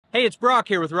Hey, it's Brock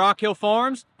here with Rock Hill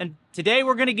Farms, and today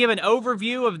we're going to give an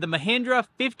overview of the Mahindra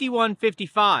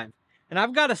 5155. And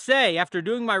I've got to say, after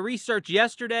doing my research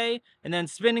yesterday and then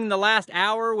spending the last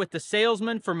hour with the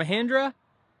salesman for Mahindra,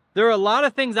 there are a lot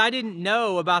of things I didn't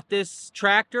know about this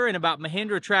tractor and about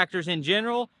Mahindra tractors in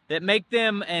general that make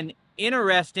them an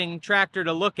interesting tractor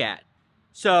to look at.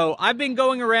 So I've been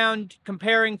going around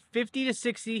comparing 50 to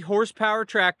 60 horsepower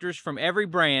tractors from every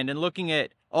brand and looking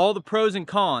at all the pros and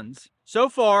cons. So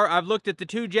far, I've looked at the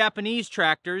two Japanese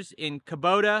tractors in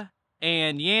Kubota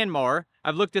and Yanmar.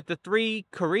 I've looked at the three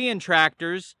Korean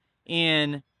tractors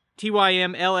in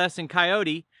TYM, LS, and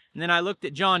Coyote, and then I looked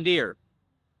at John Deere.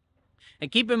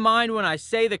 And keep in mind, when I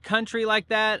say the country like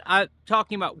that, I'm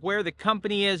talking about where the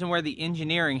company is and where the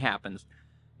engineering happens,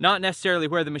 not necessarily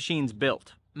where the machine's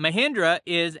built. Mahindra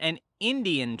is an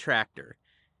Indian tractor.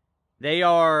 They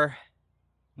are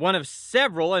one of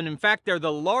several, and in fact, they're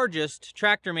the largest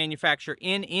tractor manufacturer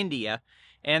in India,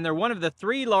 and they're one of the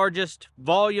three largest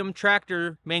volume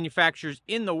tractor manufacturers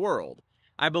in the world.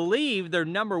 I believe they're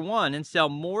number one and sell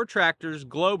more tractors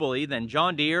globally than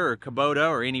John Deere or Kubota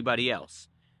or anybody else.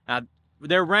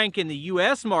 Their rank in the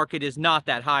U.S. market is not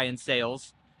that high in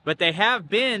sales, but they have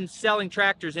been selling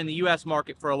tractors in the U.S.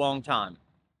 market for a long time.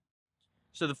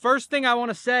 So the first thing I want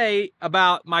to say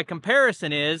about my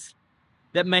comparison is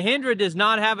that Mahindra does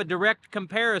not have a direct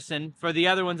comparison for the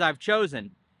other ones I've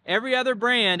chosen. Every other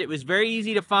brand, it was very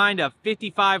easy to find a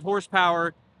 55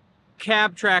 horsepower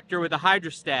cab tractor with a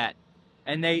hydrostat.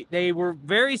 And they were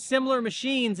very similar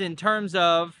machines in terms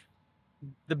of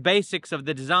the basics of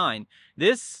the design.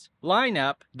 This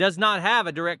lineup does not have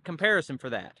a direct comparison for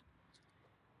that.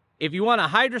 If you want a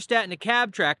hydrostat and a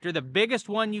cab tractor, the biggest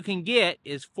one you can get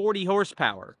is 40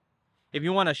 horsepower. If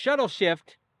you want a shuttle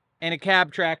shift and a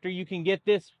cab tractor, you can get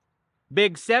this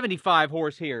big 75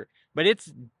 horse here. But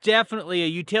it's definitely a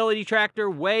utility tractor,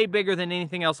 way bigger than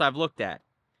anything else I've looked at.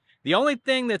 The only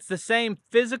thing that's the same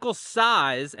physical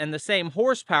size and the same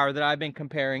horsepower that I've been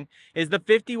comparing is the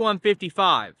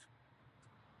 5155.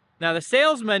 Now, the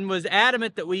salesman was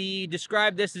adamant that we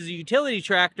describe this as a utility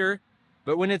tractor,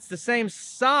 but when it's the same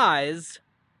size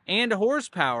and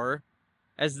horsepower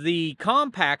as the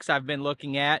compacts I've been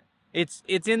looking at, it's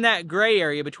in that gray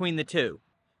area between the two.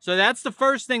 So that's the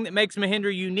first thing that makes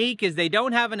Mahindra unique, is they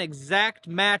don't have an exact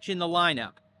match in the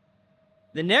lineup.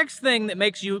 The next thing that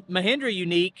makes Mahindra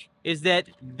unique is that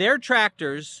their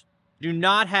tractors do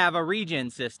not have a regen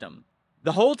system.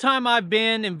 The whole time I've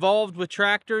been involved with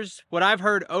tractors, what I've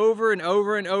heard over and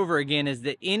over and over again is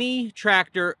that any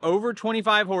tractor over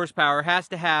 25 horsepower has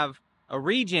to have a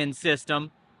regen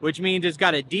system, which means it's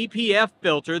got a DPF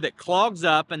filter that clogs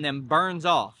up and then burns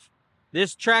off.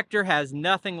 This tractor has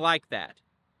nothing like that.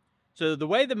 So the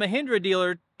way the Mahindra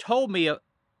dealer told me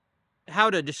how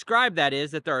to describe that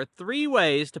is that there are three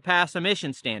ways to pass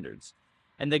emission standards.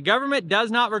 And the government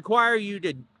does not require you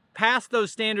to pass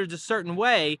those standards a certain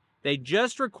way. They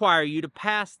just require you to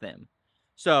pass them.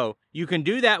 So you can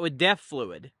do that with DEF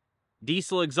fluid,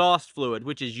 diesel exhaust fluid,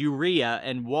 which is urea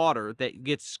and water that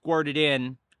gets squirted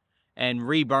in and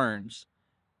reburns.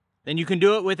 Then you can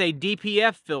do it with a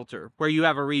DPF filter where you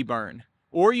have a reburn.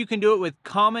 Or you can do it with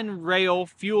common rail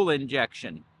fuel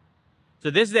injection.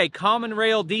 So this is a common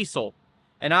rail diesel.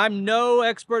 And I'm no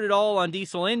expert at all on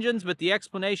diesel engines, but the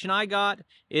explanation I got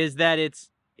is that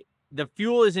the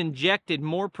fuel is injected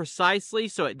more precisely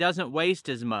so it doesn't waste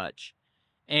as much.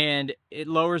 And it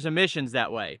lowers emissions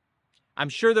that way. I'm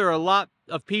sure there are a lot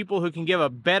of people who can give a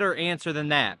better answer than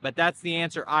that, but that's the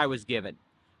answer I was given.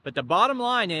 But the bottom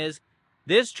line is,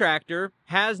 this tractor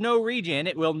has no regen.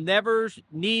 It will never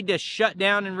need to shut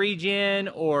down and regen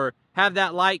or have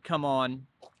that light come on.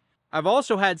 I've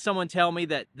also had someone tell me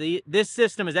that this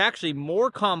system is actually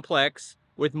more complex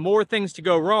with more things to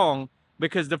go wrong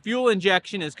because the fuel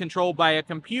injection is controlled by a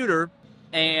computer.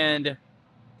 And,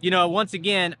 you know, once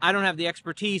again, I don't have the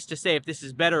expertise to say if this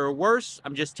is better or worse.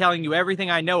 I'm just telling you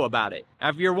everything I know about it. Now,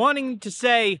 if you're wanting to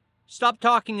say, stop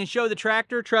talking and show the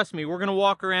tractor, trust me, we're going to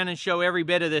walk around and show every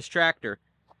bit of this tractor.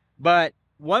 But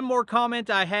one more comment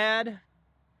I had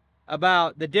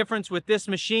about the difference with this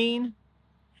machine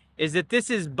is that this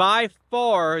is by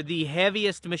far the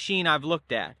heaviest machine I've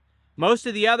looked at. Most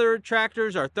of the other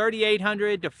tractors are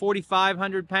 3,800 to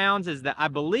 4,500 pounds. I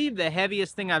believe the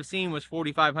heaviest thing I've seen was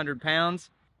 4,500 pounds.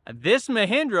 This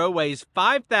Mahindra weighs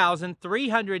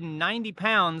 5,390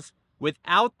 pounds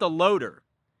without the loader.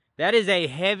 That is a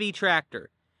heavy tractor.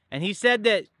 And he said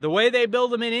that the way they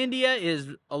build them in India is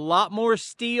a lot more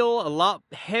steel, a lot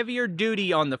heavier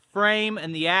duty on the frame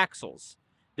and the axles.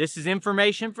 This is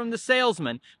information from the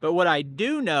salesman, but what I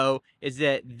do know is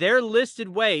that their listed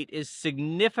weight is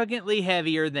significantly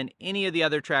heavier than any of the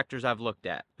other tractors I've looked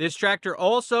at. This tractor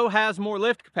also has more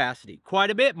lift capacity, quite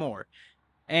a bit more.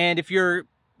 And if you're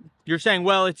saying,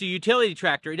 well, it's a utility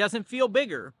tractor, it doesn't feel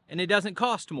bigger and it doesn't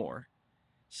cost more.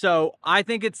 So I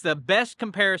think it's the best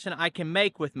comparison I can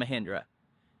make with Mahindra.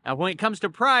 Now, when it comes to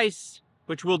price,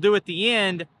 which we'll do at the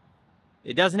end,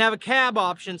 it doesn't have a cab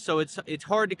option, so it's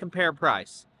hard to compare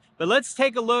price. But let's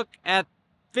take a look at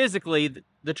physically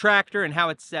the tractor and how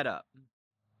it's set up.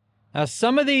 Now,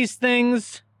 some of these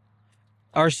things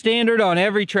are standard on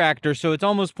every tractor, so it's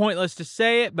almost pointless to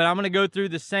say it, but I'm going to go through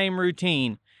the same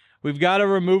routine. We've got a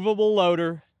removable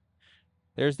loader.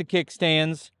 There's the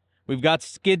kickstands. We've got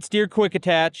skid steer quick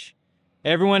attach.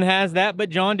 Everyone has that but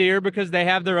John Deere because they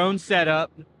have their own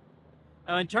setup.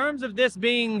 Now, in terms of this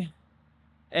being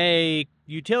a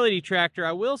utility tractor,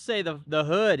 I will say the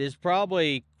hood is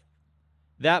probably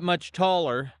that much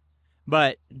taller,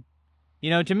 but you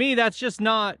know, to me that's just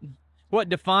not what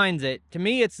defines it. To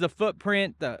me, it's the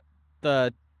footprint,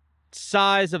 the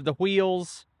size of the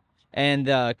wheels, and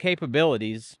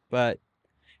capabilities. But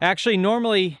actually,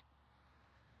 normally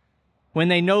when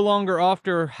they no longer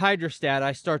offer hydrostat,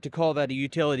 I start to call that a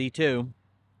utility too.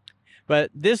 But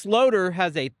this loader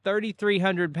has a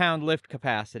 3,300 pound lift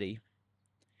capacity,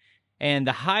 and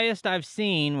the highest I've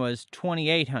seen was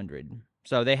 2,800.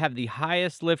 So they have the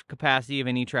highest lift capacity of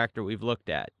any tractor we've looked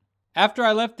at. After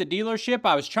I left the dealership,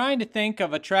 I was trying to think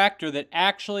of a tractor that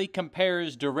actually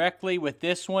compares directly with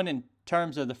this one in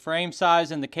terms of the frame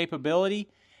size and the capability.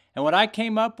 And what I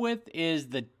came up with is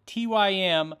the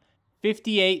TYM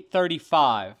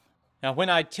 5835. Now, when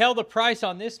I tell the price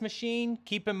on this machine,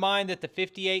 keep in mind that the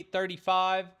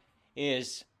 5835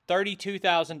 is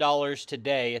 $32,000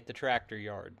 today at the tractor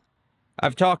yard.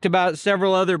 I've talked about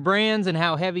several other brands and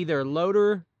how heavy their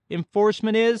loader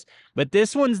enforcement is, but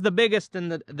this one's the biggest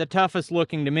and the toughest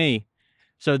looking to me.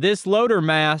 So this loader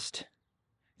mast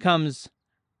comes,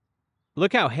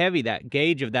 look how heavy that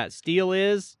gauge of that steel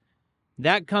is.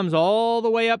 That comes all the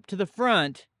way up to the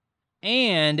front,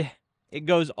 and it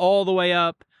goes all the way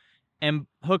up and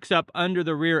hooks up under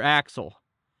the rear axle.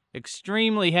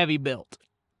 Extremely heavy built.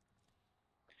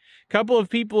 A couple of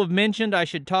people have mentioned I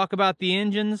should talk about the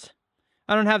engines.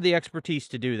 I don't have the expertise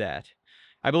to do that.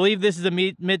 I believe this is a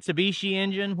Mitsubishi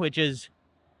engine, which is,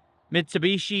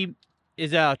 Mitsubishi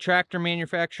is a tractor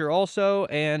manufacturer also,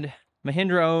 and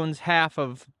Mahindra owns half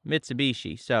of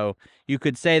Mitsubishi, so you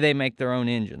could say they make their own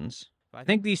engines. I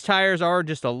think these tires are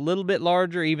just a little bit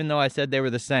larger, even though I said they were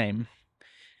the same.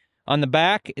 On the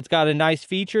back, it's got a nice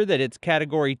feature that it's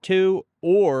Category 2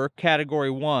 or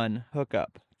Category 1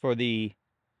 hookup for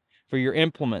your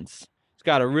implements. It's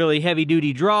got a really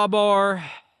heavy-duty drawbar.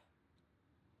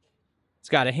 It's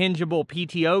got a hingeable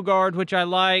PTO guard, which I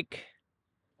like.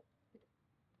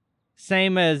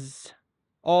 Same as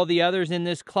all the others in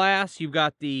this class. You've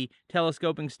got the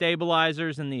telescoping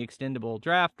stabilizers and the extendable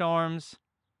draft arms.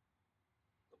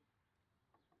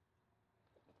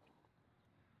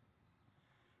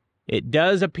 It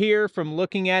does appear from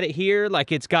looking at it here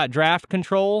like it's got draft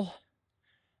control.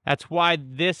 That's why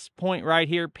this point right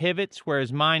here pivots,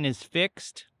 whereas mine is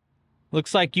fixed.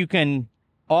 Looks like you can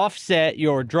offset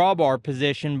your drawbar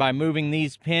position by moving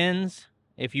these pins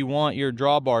if you want your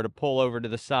drawbar to pull over to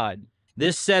the side.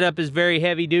 This setup is very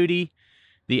heavy duty.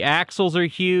 The axles are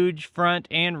huge, front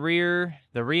and rear.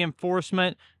 The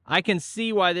reinforcement, I can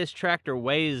see why this tractor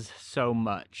weighs so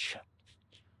much.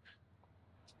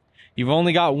 You've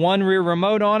only got one rear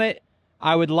remote on it.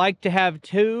 I would like to have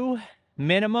 2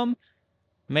 minimum,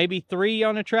 maybe 3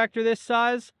 on a tractor this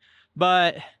size,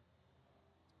 but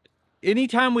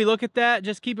anytime we look at that,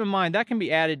 just keep in mind that can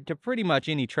be added to pretty much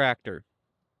any tractor.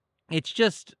 It's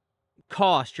just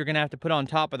cost you're gonna have to put on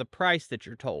top of the price that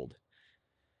you're told.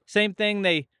 Same thing,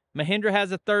 Mahindra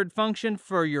has a third function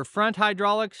for your front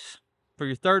hydraulics, for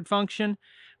your third function,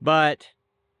 but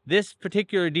this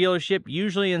particular dealership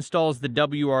usually installs the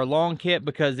WR long kit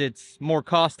because it's more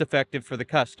cost effective for the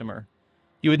customer.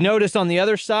 You would notice on the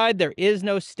other side there is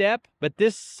no step, but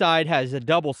this side has a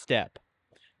double step.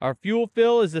 Our fuel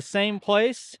fill is the same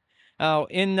place.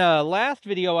 In the last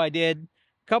video I did,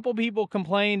 a couple people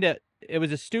complained that it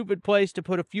was a stupid place to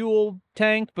put a fuel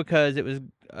tank because it was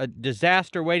a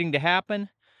disaster waiting to happen.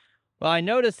 Well, I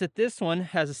noticed that this one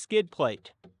has a skid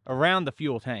plate around the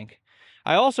fuel tank.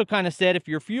 I also kind of said if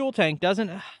your fuel tank doesn't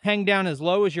hang down as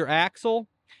low as your axle,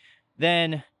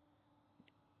 then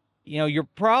you know, you're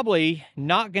probably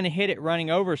not going to hit it running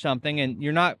over something, and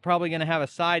you're not probably going to have a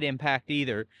side impact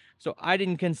either. So I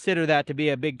didn't consider that to be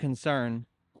a big concern.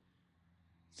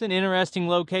 It's an interesting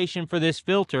location for this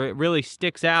filter. It really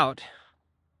sticks out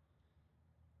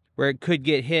where it could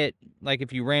get hit, like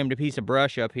if you rammed a piece of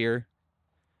brush up here.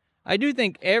 I do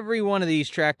think every one of these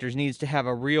tractors needs to have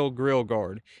a real grill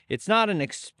guard. It's not an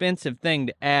expensive thing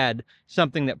to add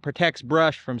something that protects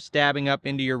brush from stabbing up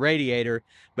into your radiator,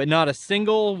 but not a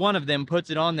single one of them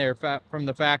puts it on there from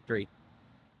the factory.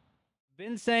 I've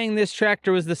been saying this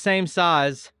tractor was the same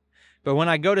size, but when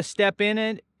I go to step in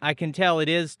it, I can tell it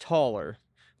is taller.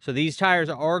 So these tires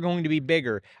are going to be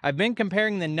bigger. I've been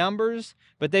comparing the numbers,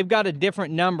 but they've got a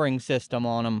different numbering system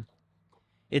on them.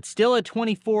 It's still a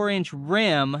 24-inch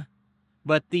rim,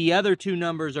 but the other two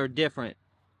numbers are different.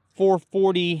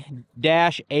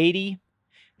 440-80.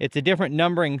 It's a different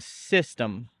numbering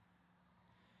system.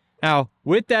 Now,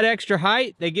 with that extra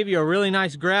height, they give you a really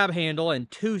nice grab handle and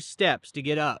 2 steps to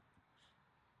get up.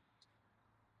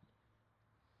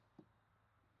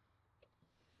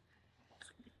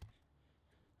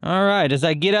 All right, as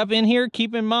I get up in here,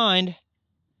 keep in mind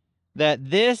that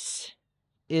this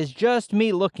is just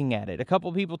me looking at it. A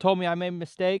couple people told me I made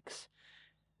mistakes.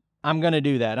 I'm going to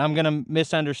do that. I'm going to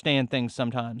misunderstand things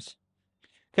sometimes.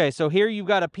 Okay, so here you've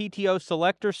got a PTO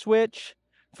selector switch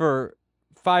for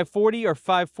 540 or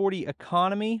 540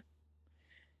 economy.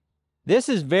 This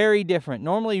is very different.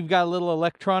 Normally you've got a little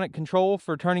electronic control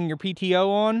for turning your PTO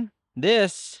on.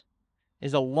 This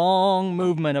is a long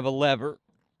movement of a lever.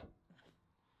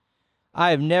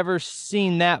 I have never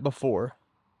seen that before.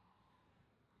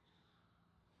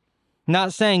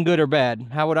 Not saying good or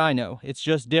bad. How would I know? It's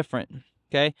just different.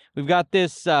 Okay, we've got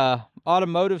this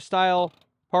automotive style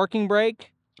parking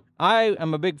brake. I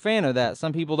am a big fan of that.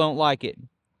 Some people don't like it.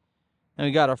 And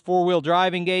we got our 4-wheel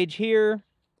drive engage here.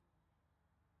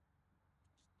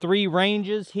 3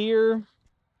 ranges here.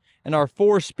 And our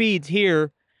 4 speeds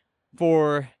here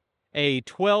for a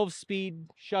 12-speed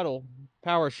shuttle,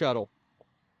 power shuttle.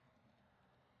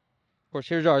 Of course,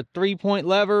 here's our 3-point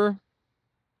lever.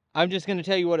 I'm just going to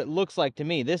tell you what it looks like to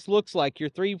me. This looks like your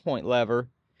 3-point lever.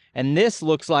 And this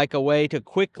looks like a way to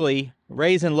quickly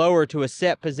raise and lower to a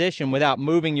set position without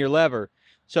moving your lever.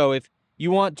 So if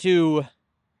you want to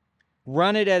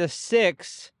run it at a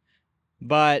 6,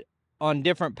 but on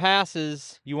different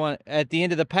passes, you want at the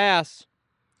end of the pass.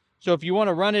 So if you want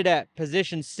to run it at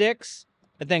position 6,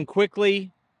 but then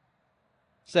quickly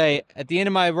say, at the end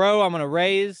of my row, I'm going to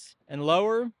raise and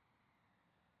lower,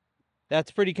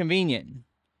 that's pretty convenient.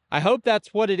 I hope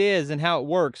that's what it is and how it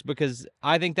works, because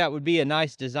I think that would be a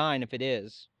nice design if it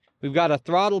is. We've got a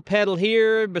throttle pedal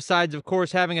here, besides, of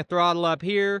course, having a throttle up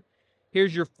here.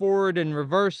 Here's your forward and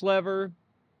reverse lever.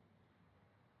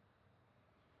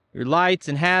 Your lights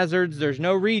and hazards. There's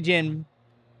no regen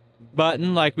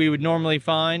button like we would normally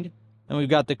find. And we've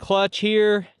got the clutch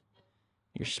here.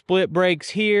 Your split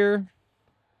brakes here.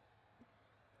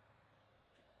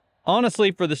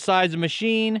 Honestly, for the size of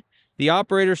machine, the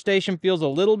operator station feels a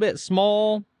little bit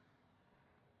small.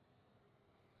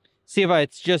 See if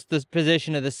it's just the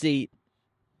position of the seat.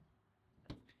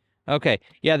 Okay,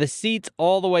 yeah, the seat's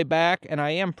all the way back, and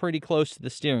I am pretty close to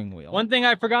the steering wheel. One thing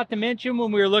I forgot to mention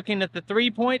when we were looking at the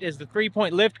 3-point is the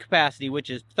 3-point lift capacity, which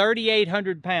is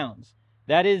 3,800 pounds.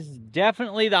 That is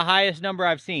definitely the highest number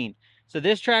I've seen. So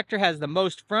this tractor has the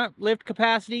most front lift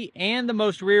capacity and the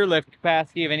most rear lift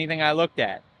capacity of anything I looked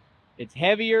at. It's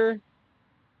heavier.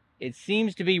 It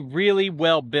seems to be really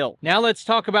well built. Now let's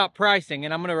talk about pricing,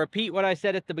 and I'm going to repeat what I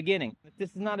said at the beginning.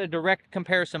 This is not a direct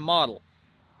comparison model,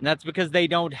 and that's because they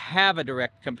don't have a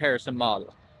direct comparison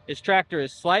model. This tractor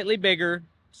is slightly bigger,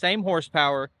 same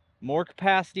horsepower, more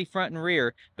capacity front and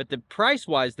rear, but the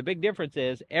price-wise, the big difference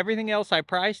is everything else I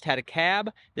priced had a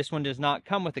cab. This one does not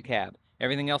come with a cab.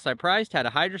 Everything else I priced had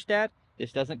a hydrostat.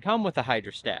 This doesn't come with a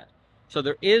hydrostat. So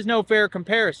there is no fair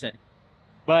comparison,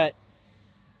 but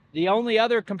the only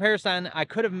other comparison I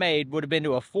could have made would have been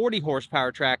to a 40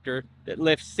 horsepower tractor that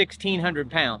lifts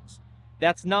 1,600 pounds.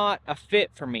 That's not a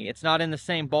fit for me. It's not in the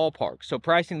same ballpark. So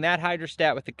pricing that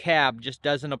hydrostat with the cab just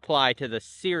doesn't apply to the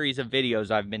series of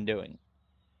videos I've been doing.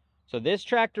 So this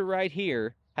tractor right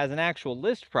here has an actual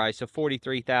list price of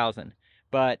 $43,000,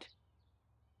 but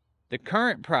the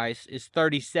current price is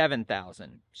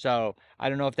 $37,000. So I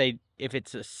don't know if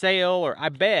it's a sale, or I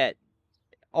bet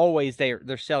always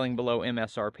they're selling below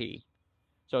MSRP.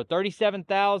 So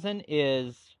 $37,000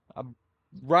 is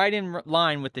right in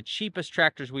line with the cheapest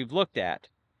tractors we've looked at.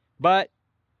 But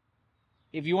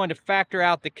if you want to factor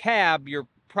out the cab, you're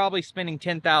probably spending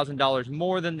 $10,000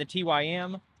 more than the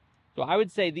TYM. So I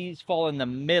would say these fall in the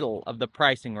middle of the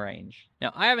pricing range.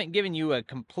 Now, I haven't given you a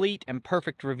complete and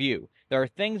perfect review. There are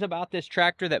things about this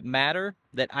tractor that matter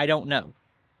that I don't know.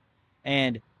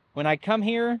 And when I come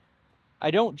here, I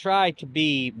don't try to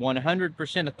be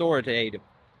 100% authoritative.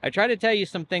 I try to tell you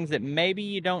some things that maybe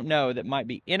you don't know that might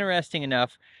be interesting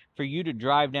enough for you to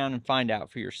drive down and find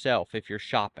out for yourself if you're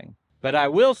shopping. But I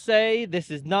will say this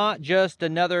is not just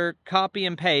another copy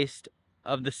and paste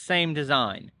of the same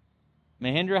design.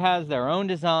 Mahindra has their own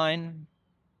design.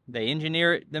 They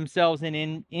engineer it themselves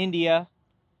in India.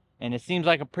 And it seems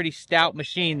like a pretty stout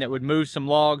machine that would move some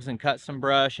logs and cut some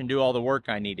brush and do all the work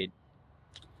I needed.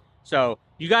 So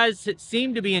you guys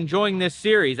seem to be enjoying this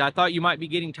series. I thought you might be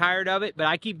getting tired of it, but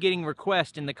I keep getting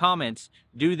requests in the comments,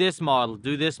 do this model,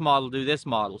 do this model, do this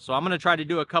model. So I'm going to try to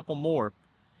do a couple more.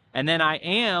 And then I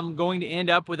am going to end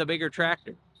up with a bigger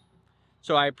tractor.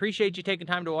 So I appreciate you taking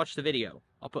time to watch the video.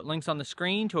 I'll put links on the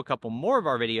screen to a couple more of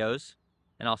our videos,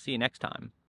 and I'll see you next time.